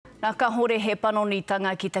Nā ka hore he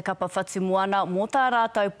panonitanga ki te kapa whatu moana mō tā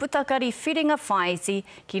rātou putakari whiringa whaiti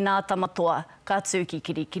ki nā tamatoa ka tū ki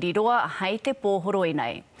kirikiri roa hei te pōhoro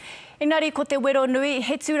nei. Engari, ko te wero nui,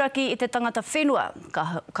 he tūraki i te tangata whenua,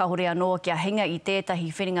 ka hore anō kia hinga i tētahi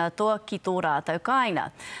whiringa toa ki tō rātou kāina.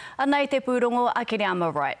 Anei te pūrongo, akere am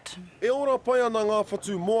right. E ora pai ana ngā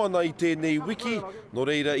whatu moana i tēnei wiki, no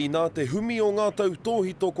reira i nā te humi o ngā tau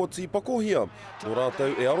tōhito ko tipakohia. No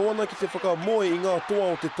rātou e aroana ki te whakamoe i ngā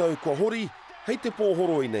toa o te tau kua hori, hei te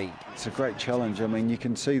pōhoro nei. It's a great challenge. I mean, you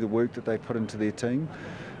can see the work that they put into their team.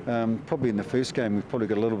 Probably in the first game we've probably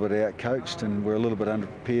got a little bit out-coached and we're a little bit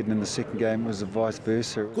underprepared, and in the second game it was vice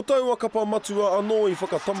versa. Ko taua kapa matua anō i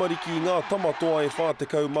whakatamariki i ngā tamatoa e whā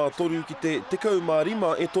tekau mā toru ki te tekau mā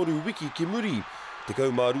rima e toru wiki ki muri. Tekau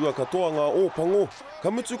mā rua katoa ngā ōpango, ka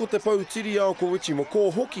mutu ko te pau tiri ao ko wichi mo kō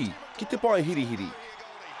hoki ki te pai hirihiri.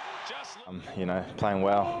 You know, playing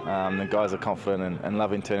well. The guys are confident and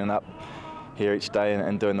loving turning up here each day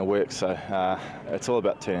and doing the work, so it's all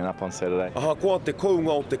about turning up on Saturday. Aha koa te kounga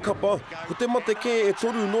o te kapa, ko te mate ke e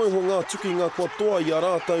toru noiho ngā tukinga kua toa i a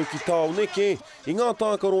rātau ki tāo neke, i ngā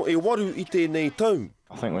tākaro e waru i tēnei tau.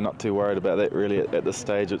 I think we're not too worried about that really at this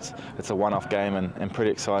stage. It's a one-off game and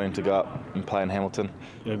pretty exciting to go up and play in Hamilton.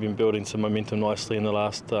 You know, we've been building some momentum nicely in the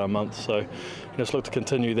last month, so just look to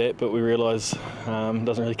continue that, but we realise it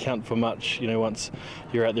doesn't really count for much, you know, once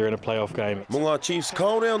you're out there in a playoff game. Mo ngā Chiefs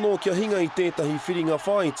kaore anō kia hinga i tētahi whiringa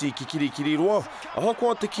whaiti ki kirikiri roa, aha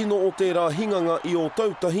koa te kino o tērā hinganga i o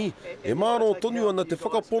tautahi, e māro tonu ana te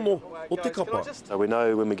whakapono o te kapa. So we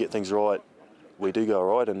know when we get things right, we do go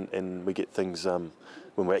right, and we get things,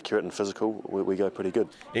 when we're accurate and physical, we go pretty good.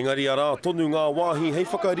 Engari a rā tonu ngā wāhi hei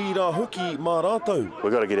whakarira hoki mā rātau.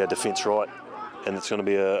 We've got to get our defence right, and it's going to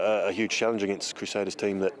be a huge challenge against Crusaders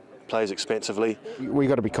team that plays expansively. We've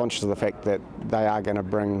got to be conscious of the fact that they are going to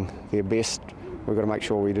bring their best. We've got to make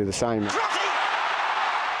sure we do the same.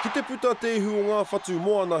 Ki te puta tehu o ngā whatu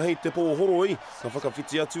moana hei te pōhoroi, ka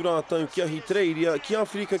whakawhiti atu rātau kia hi treiria ki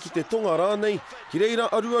Afrika ki te tonga rānei, ki reira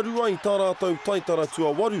aruarua i tā rātau taitara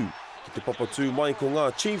tua waru. Ki te papatū mai ko ngā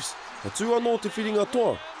Chiefs, ka tū anō te whiringa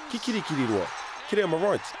toa ki kirikiri roa. Kire am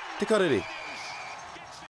right, te karere.